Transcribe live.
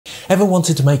Ever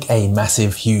wanted to make a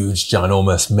massive, huge,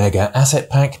 ginormous, mega asset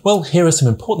pack? Well, here are some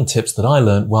important tips that I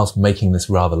learned whilst making this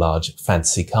rather large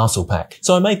fantasy castle pack.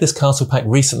 So I made this castle pack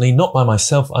recently, not by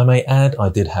myself, I may add, I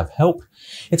did have help.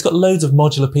 It's got loads of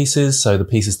modular pieces, so the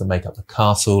pieces that make up the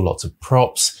castle, lots of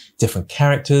props, different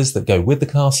characters that go with the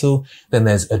castle. Then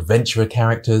there's adventurer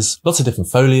characters, lots of different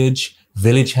foliage,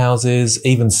 village houses,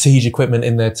 even siege equipment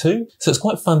in there too. So it's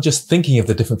quite fun just thinking of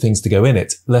the different things to go in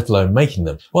it, let alone making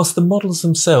them. Whilst the models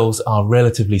themselves are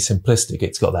relatively simplistic,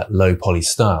 it's got that low poly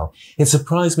style, it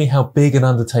surprised me how big an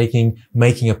undertaking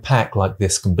making a pack like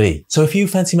this can be. So if you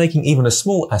fancy making even a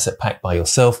small asset pack by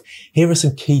yourself, here are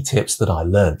some key tips that I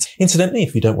learned. Incidentally,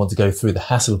 if you don't want to go through the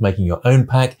hassle of making your own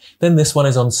pack, then this one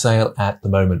is on sale at the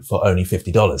moment for only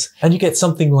 $50. And you get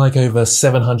something like over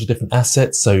 700 different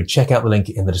assets, so check out the link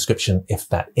in the description if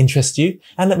that interests you,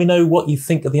 and let me know what you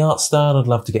think of the art style. I'd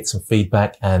love to get some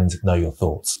feedback and know your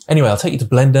thoughts. Anyway, I'll take you to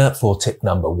Blender for tip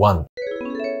number 1.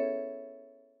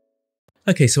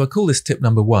 Okay, so I call this tip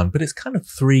number 1, but it's kind of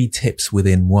 3 tips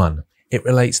within one. It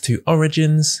relates to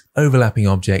origins, overlapping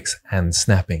objects, and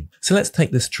snapping. So let's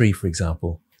take this tree, for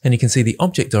example, and you can see the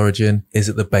object origin is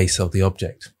at the base of the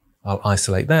object. I'll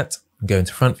isolate that and go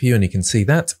into front view, and you can see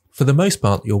that. For the most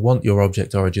part, you'll want your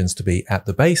object origins to be at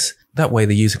the base. That way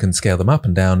the user can scale them up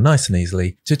and down nice and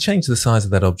easily to change the size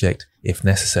of that object if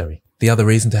necessary. The other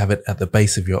reason to have it at the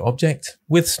base of your object,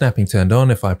 with snapping turned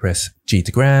on, if I press G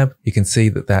to grab, you can see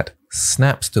that that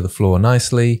snaps to the floor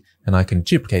nicely, and I can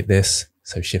duplicate this.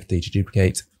 So Shift D to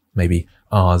duplicate, maybe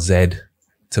RZ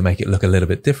to make it look a little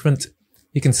bit different.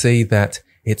 You can see that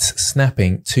it's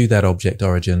snapping to that object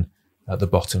origin at the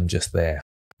bottom just there.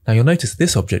 Now you'll notice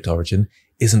this object origin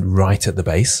isn't right at the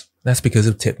base. That's because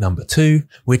of tip number 2,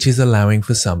 which is allowing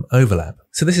for some overlap.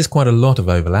 So this is quite a lot of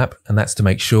overlap, and that's to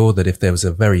make sure that if there was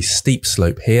a very steep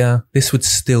slope here, this would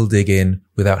still dig in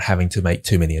without having to make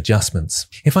too many adjustments.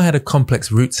 If I had a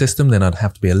complex root system, then I'd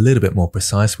have to be a little bit more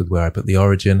precise with where I put the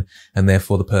origin, and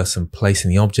therefore the person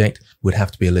placing the object would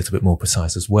have to be a little bit more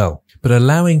precise as well. But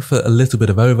allowing for a little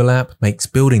bit of overlap makes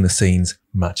building the scenes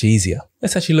much easier.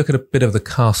 Let's actually look at a bit of the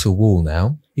castle wall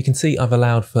now. You can see I've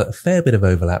allowed for a fair bit of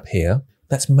overlap here.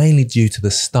 That's mainly due to the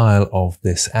style of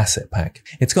this asset pack.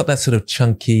 It's got that sort of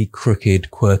chunky, crooked,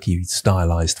 quirky,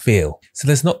 stylized feel. So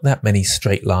there's not that many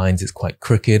straight lines, it's quite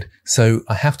crooked. So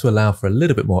I have to allow for a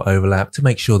little bit more overlap to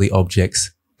make sure the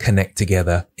objects connect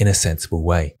together in a sensible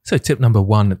way. So tip number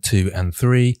 1, 2, and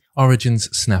 3, origins,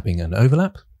 snapping, and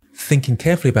overlap. Thinking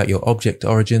carefully about your object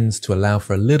origins to allow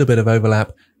for a little bit of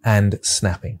overlap and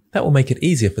snapping. That will make it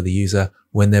easier for the user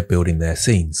when they're building their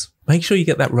scenes. Make sure you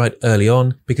get that right early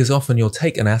on, because often you'll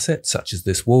take an asset such as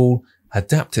this wall,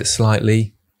 adapt it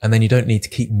slightly, and then you don't need to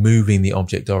keep moving the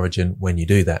object origin when you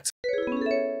do that.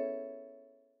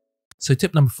 So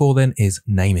tip number 4 then is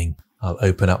naming. I'll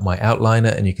open up my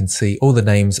outliner and you can see all the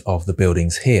names of the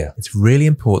buildings here. It's really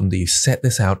important that you set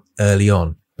this out early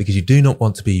on, because you do not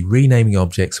want to be renaming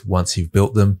objects once you've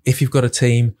built them. If you've got a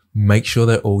team, make sure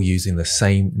they're all using the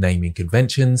same naming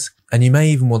conventions. And you may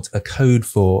even want a code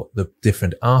for the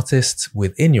different artists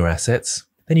within your assets.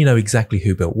 Then you know exactly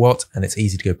who built what, and it's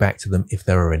easy to go back to them if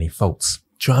there are any faults.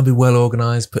 Try and be well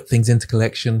organized, put things into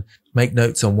collection, make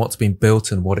notes on what's been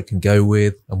built and what it can go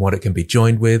with and what it can be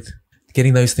joined with.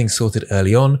 Getting those things sorted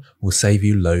early on will save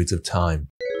you loads of time.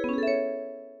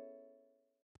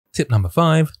 Tip number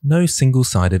 5, no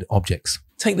single-sided objects.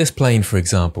 Take this plane, for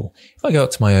example. If I go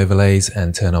up to my overlays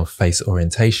and turn on face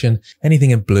orientation, anything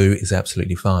in blue is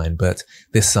absolutely fine, but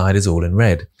this side is all in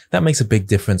red. That makes a big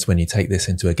difference when you take this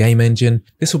into a game engine.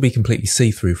 This will be completely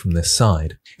see-through from this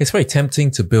side. It's very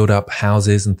tempting to build up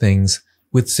houses and things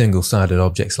with single-sided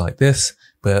objects like this,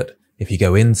 but if you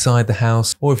go inside the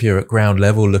house, or if you're at ground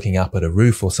level looking up at a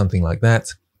roof or something like that,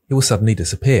 it will suddenly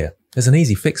disappear. There's an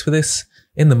easy fix for this.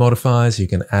 In the modifiers, you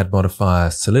can add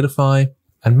modifier solidify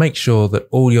and make sure that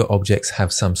all your objects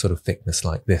have some sort of thickness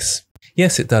like this.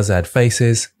 Yes, it does add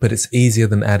faces, but it's easier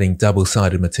than adding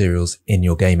double-sided materials in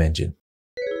your game engine.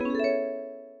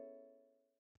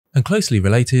 And closely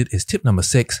related is tip number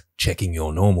 6, checking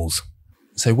your normals.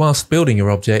 So whilst building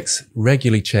your objects,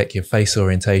 regularly check your face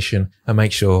orientation and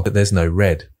make sure that there's no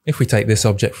red. If we take this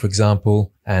object, for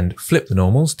example, and flip the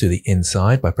normals to the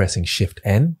inside by pressing Shift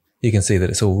N, you can see that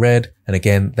it's all red, and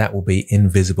again, that will be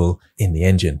invisible in the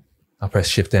engine. I'll press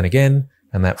Shift N again,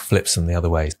 and that flips them the other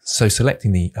way. So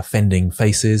selecting the offending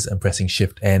faces and pressing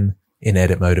Shift N, in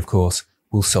edit mode of course,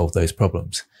 will solve those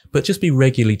problems. But just be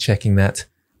regularly checking that,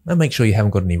 and make sure you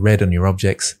haven't got any red on your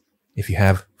objects. If you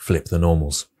have, flip the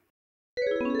normals.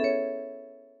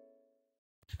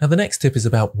 Now the next tip is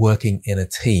about working in a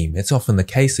team. It's often the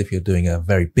case if you're doing a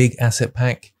very big asset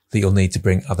pack that you'll need to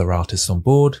bring other artists on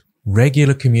board.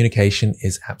 Regular communication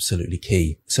is absolutely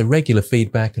key. So regular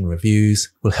feedback and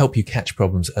reviews will help you catch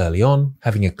problems early on.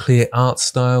 Having a clear art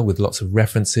style with lots of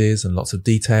references and lots of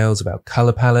details about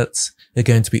color palettes are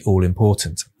going to be all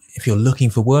important. If you're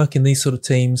looking for work in these sort of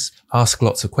teams, ask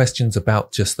lots of questions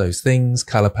about just those things,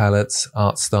 color palettes,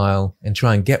 art style, and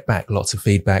try and get back lots of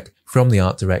feedback from the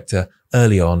art director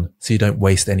early on so you don't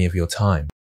waste any of your time.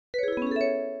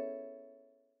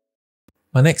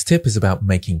 My next tip is about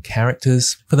making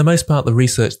characters. For the most part, the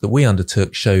research that we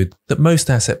undertook showed that most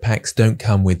asset packs don't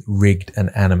come with rigged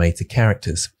and animated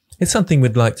characters. It's something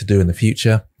we'd like to do in the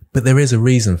future, but there is a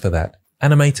reason for that.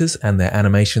 Animators and their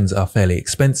animations are fairly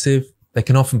expensive. They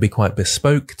can often be quite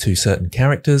bespoke to certain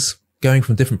characters. Going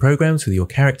from different programs with your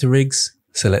character rigs,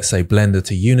 so let's say Blender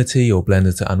to Unity or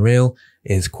Blender to Unreal,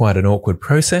 is quite an awkward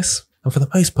process. And for the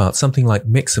most part, something like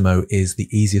Mixamo is the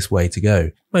easiest way to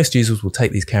go. Most users will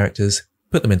take these characters,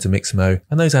 put them into Mixamo,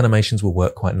 and those animations will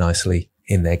work quite nicely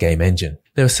in their game engine.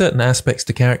 There are certain aspects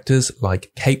to characters,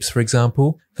 like capes for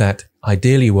example, that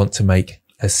ideally you want to make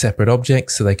as separate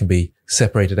objects so they can be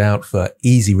separated out for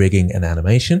easy rigging and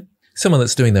animation. Someone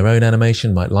that's doing their own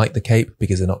animation might like the cape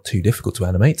because they're not too difficult to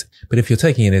animate, but if you're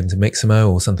taking it into Mixamo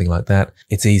or something like that,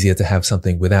 it's easier to have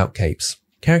something without capes.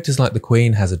 Characters like the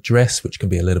Queen has a dress which can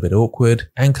be a little bit awkward,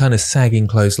 and kind of sagging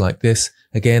clothes like this.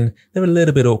 Again, they're a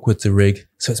little bit awkward to rig,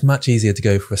 so it's much easier to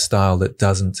go for a style that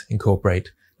doesn't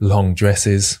incorporate long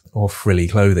dresses or frilly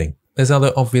clothing. There's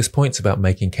other obvious points about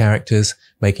making characters,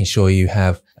 making sure you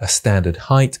have a standard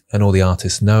height and all the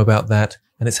artists know about that,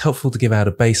 and it's helpful to give out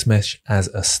a base mesh as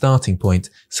a starting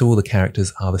point so all the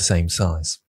characters are the same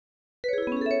size.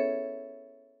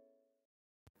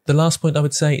 The last point I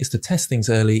would say is to test things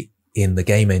early in the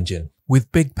game engine.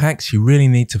 With big packs, you really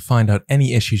need to find out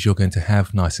any issues you're going to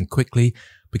have nice and quickly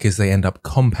because they end up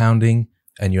compounding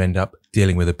and you end up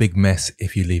dealing with a big mess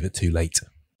if you leave it too late.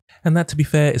 And that, to be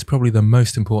fair, is probably the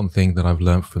most important thing that I've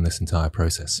learned from this entire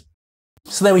process.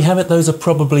 So there we have it. Those are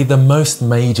probably the most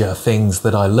major things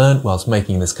that I learned whilst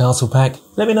making this castle pack.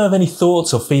 Let me know of any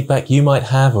thoughts or feedback you might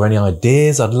have or any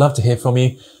ideas. I'd love to hear from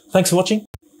you. Thanks for watching,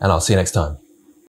 and I'll see you next time.